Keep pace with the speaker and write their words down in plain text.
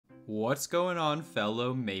What's going on,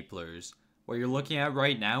 fellow Maplers? What you're looking at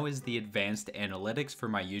right now is the advanced analytics for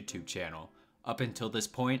my YouTube channel. Up until this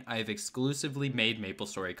point, I have exclusively made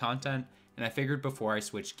MapleStory content, and I figured before I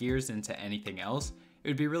switch gears into anything else, it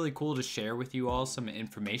would be really cool to share with you all some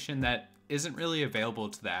information that isn't really available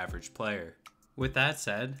to the average player. With that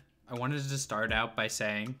said, I wanted to start out by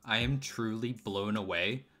saying I am truly blown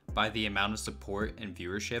away by the amount of support and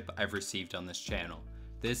viewership I've received on this channel.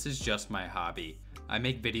 This is just my hobby. I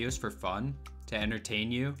make videos for fun, to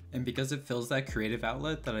entertain you, and because it fills that creative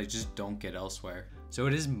outlet that I just don't get elsewhere. So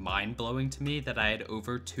it is mind-blowing to me that I had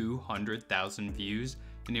over 200,000 views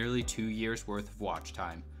and nearly 2 years worth of watch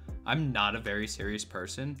time. I'm not a very serious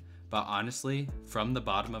person, but honestly, from the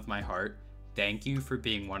bottom of my heart, thank you for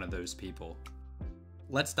being one of those people.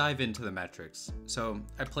 Let's dive into the metrics. So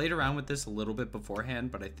I played around with this a little bit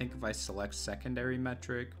beforehand, but I think if I select secondary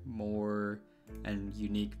metric, more, and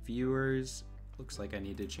unique viewers, looks like I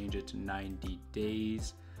need to change it to 90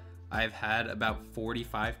 days. I've had about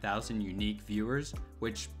 45,000 unique viewers,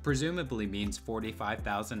 which presumably means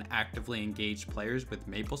 45,000 actively engaged players with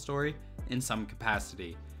MapleStory in some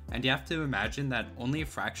capacity. And you have to imagine that only a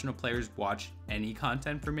fraction of players watch any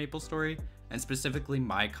content for MapleStory, and specifically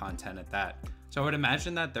my content at that. So I would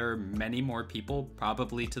imagine that there are many more people,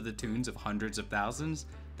 probably to the tunes of hundreds of thousands,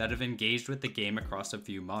 that have engaged with the game across a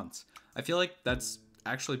few months. I feel like that's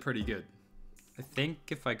actually pretty good. I think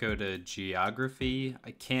if I go to geography,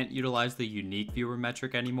 I can't utilize the unique viewer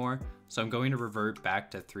metric anymore, so I'm going to revert back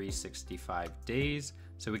to 365 days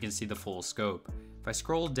so we can see the full scope. If I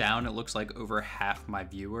scroll down, it looks like over half my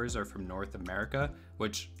viewers are from North America,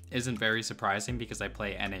 which isn't very surprising because I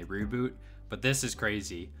play NA Reboot, but this is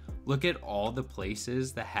crazy. Look at all the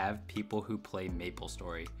places that have people who play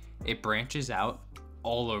MapleStory. It branches out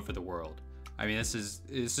all over the world. I mean, this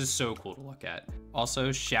is so cool to look at.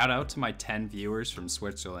 Also, shout out to my 10 viewers from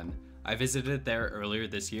Switzerland. I visited there earlier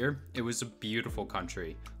this year. It was a beautiful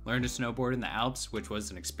country. Learned to snowboard in the Alps, which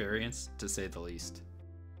was an experience to say the least.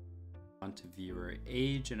 On to viewer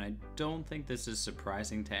age, and I don't think this is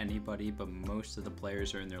surprising to anybody, but most of the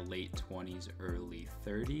players are in their late 20s, early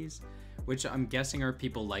 30s, which I'm guessing are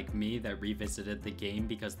people like me that revisited the game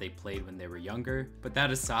because they played when they were younger. But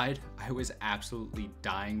that aside, I was absolutely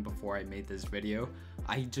dying before I made this video.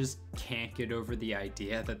 I just can't get over the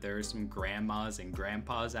idea that there are some grandmas and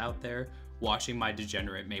grandpas out there watching my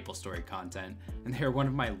degenerate MapleStory content, and they're one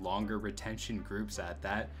of my longer retention groups at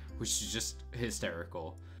that, which is just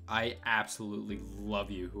hysterical. I absolutely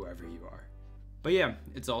love you, whoever you are. But yeah,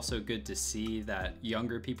 it's also good to see that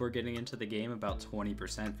younger people are getting into the game, about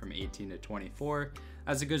 20% from 18 to 24.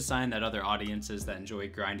 That's a good sign that other audiences that enjoy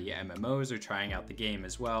grindy MMOs are trying out the game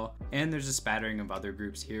as well. And there's a spattering of other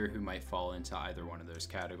groups here who might fall into either one of those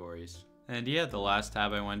categories. And yeah, the last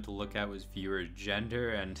tab I wanted to look at was viewer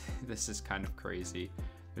gender, and this is kind of crazy.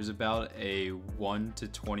 There's about a 1 to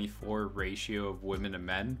 24 ratio of women to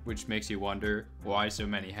men, which makes you wonder why so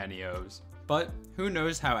many Henios. But who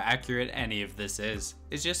knows how accurate any of this is.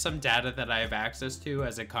 It's just some data that I have access to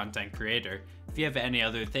as a content creator. If you have any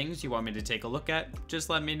other things you want me to take a look at, just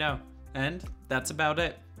let me know. And that's about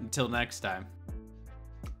it. Until next time.